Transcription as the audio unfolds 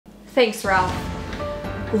Thanks, Ralph.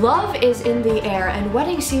 Love is in the air and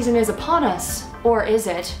wedding season is upon us. Or is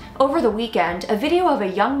it? Over the weekend, a video of a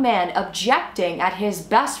young man objecting at his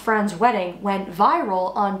best friend's wedding went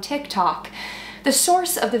viral on TikTok. The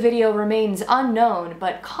source of the video remains unknown,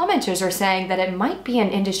 but commenters are saying that it might be an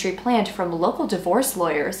industry plant from local divorce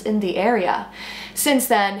lawyers in the area. Since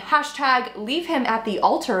then, hashtag leave him at the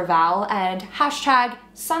altar vow and hashtag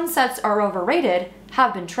sunsets are overrated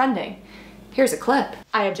have been trending. Here's a clip.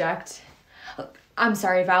 I object. I'm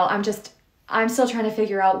sorry, Val, I'm still trying to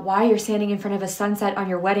figure out why you're standing in front of a sunset on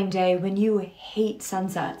your wedding day when you hate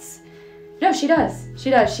sunsets. No, she does.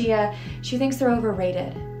 She thinks they're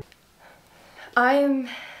overrated. I'm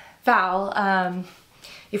Val.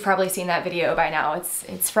 You've probably seen that video by now.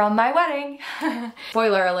 It's from my wedding.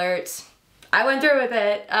 Spoiler alert. I went through with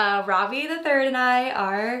it. Robbie the third and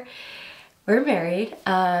I we're married.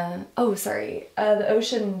 Oh, sorry. The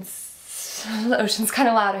ocean's kind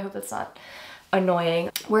of loud. I hope that's not annoying.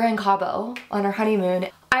 We're in Cabo on our honeymoon.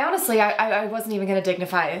 I wasn't even gonna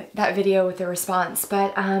dignify that video with a response,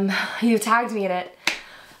 but you tagged me in it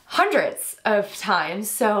hundreds of times.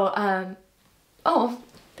 So, oh,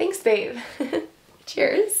 thanks, babe.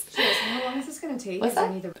 Cheers. Cheers. How long is this gonna take? What's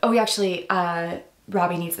that? Oh, we actually,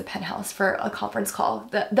 Robbie needs the penthouse for a conference call.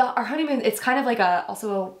 Our honeymoon, it's kind of like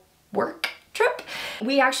also a work trip.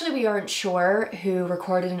 We aren't sure who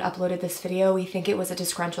recorded and uploaded this video. We think it was a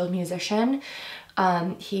disgruntled musician.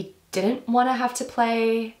 He didn't want to have to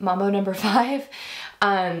play Mambo number 5,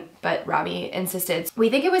 but Robbie insisted. We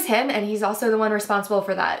think it was him, and he's also the one responsible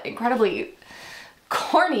for that incredibly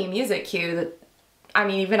corny music cue that, I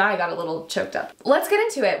mean, even I got a little choked up. Let's get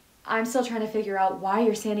into it. I'm still trying to figure out why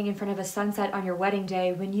you're standing in front of a sunset on your wedding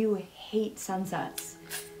day when you hate sunsets.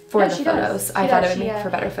 For the photos. I thought it would make for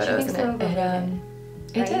better photos, and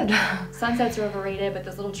it did. Sunsets are overrated, but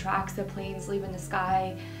those little tracks the planes leave in the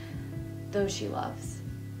sky, those she loves.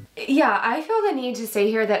 Yeah, I feel the need to say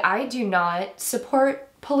here that I do not support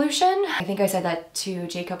pollution. I think I said that to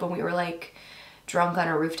Jacob when we were like drunk on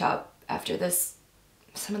a rooftop after this,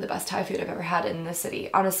 some of the best Thai food I've ever had in the city.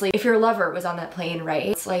 Honestly, if your lover was on that plane, right?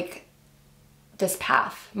 It's like this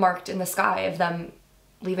path marked in the sky of them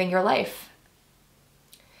leaving your life.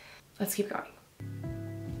 Let's keep going.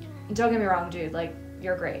 Don't get me wrong, dude, like,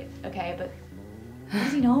 you're great, okay? But what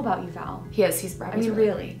does he know about you, Val? He's Robbie's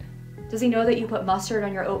really. Does he know that you put mustard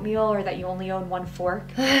on your oatmeal or that you only own one fork?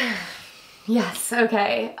 Yes,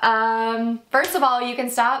 okay. First of all, you can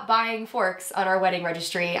stop buying forks on our wedding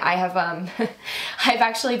registry. I have, I've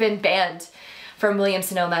actually been banned from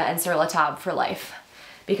Williams-Sonoma and Sur La Table for life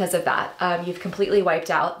because of that. You've completely wiped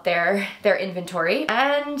out their inventory.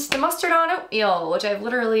 And the mustard on oatmeal, which I've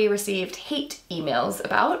literally received hate emails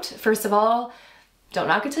about. First of all, don't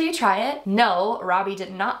knock it till you try it. No, Robbie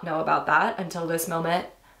did not know about that until this moment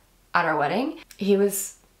at our wedding. He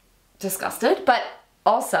was disgusted, but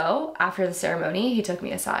also after the ceremony, he took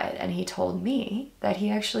me aside and he told me that he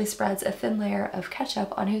actually spreads a thin layer of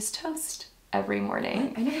ketchup on his toast every morning.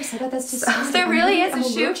 What? I never said that. That's disgusting. So there really is a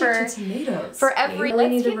shoe for every.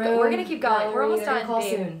 We're gonna keep going. We're almost done.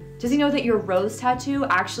 Soon. Does he know that your rose tattoo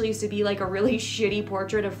actually used to be like a really shitty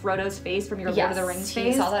portrait of Frodo's face from your Lord of the Rings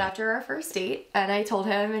face? He saw that after our first date, and I told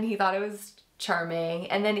him, and he thought it was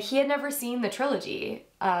charming. And then he had never seen the trilogy,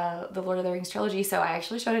 the Lord of the Rings trilogy, so I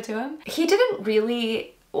actually showed it to him. He didn't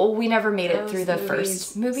really. Well, we never made it through the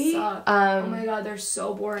first movie. Oh my god, they're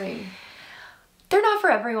so boring. They're not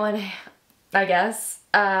for everyone, I guess.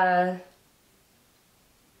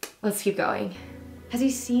 Let's keep going. Has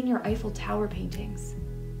he seen your Eiffel Tower paintings?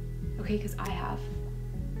 Okay, because I have.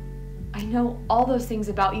 I know all those things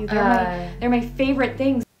about you. They're my favorite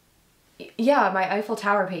things. Yeah, my Eiffel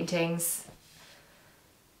Tower paintings.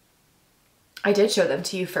 I did show them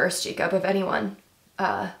to you first, Jacob, of anyone.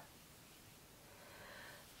 You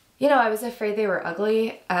know, I was afraid they were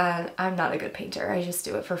ugly, and I'm not a good painter. I just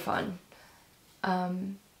do it for fun.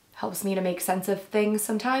 Helps me to make sense of things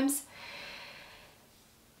sometimes.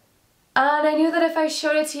 And I knew that if I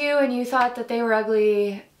showed it to you and you thought that they were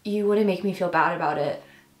ugly, you wouldn't make me feel bad about it,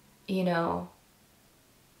 you know.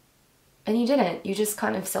 And you didn't. You just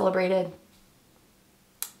kind of celebrated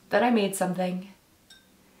that I made something.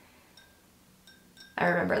 I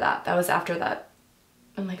remember that. That was after that,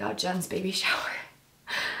 oh my god, Jen's baby shower.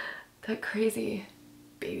 That crazy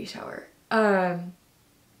baby shower.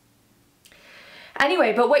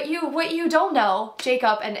 Anyway, but what you don't know,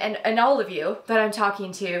 Jacob, and all of you that I'm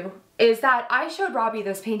talking to, is that I showed Robbie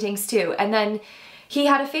those paintings too, and then he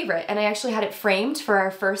had a favorite, and I actually had it framed for our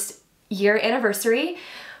first year anniversary,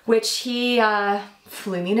 which he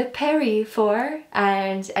flew me to Paris for,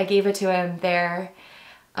 and I gave it to him there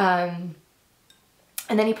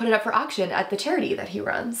And then he put it up for auction at the charity that he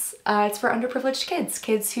runs. It's for underprivileged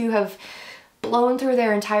kids who have blown through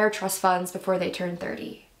their entire trust funds before they turn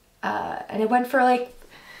 30. And it went for like,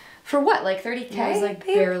 for what, like 30K? It was like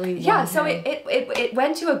barely. Yeah, so it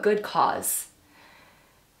went to a good cause.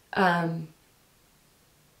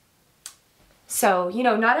 So, you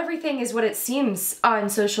know, not everything is what it seems on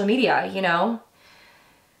social media, you know?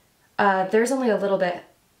 There's only a little bit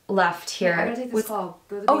left here. I gotta take this call.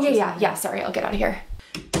 Oh, yeah, sorry, I'll get out of here.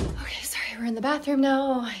 Okay, sorry, we're in the bathroom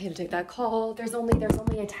now. I had to take that call. There's only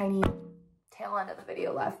a tiny tail end of the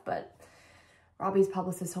video left, but Robbie's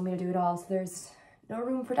publicist told me to do it all, so there's no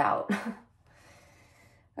room for doubt.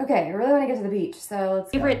 Okay, I really want to get to the beach, so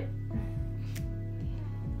let's go.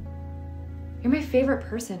 You're my favorite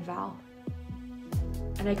person, Val.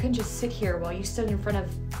 And I couldn't just sit here while you stood in front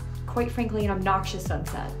of, quite frankly, an obnoxious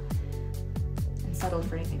sunset and settled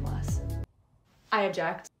for anything less. I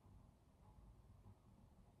object.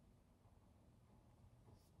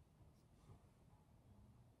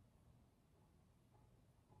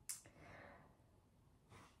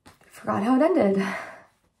 Forgot how it ended.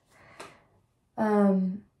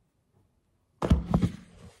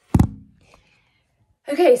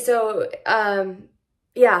 Okay, so,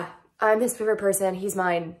 yeah, I'm his favorite person. He's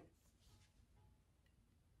mine.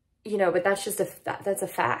 You know, but that's just that's a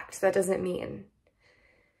fact. That doesn't mean.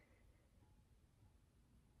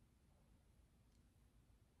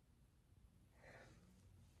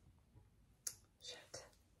 Shit.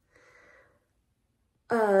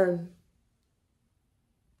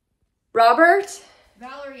 Robert?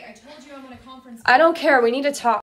 Valerie, I told you I'm on a conference. I don't care. We need to talk.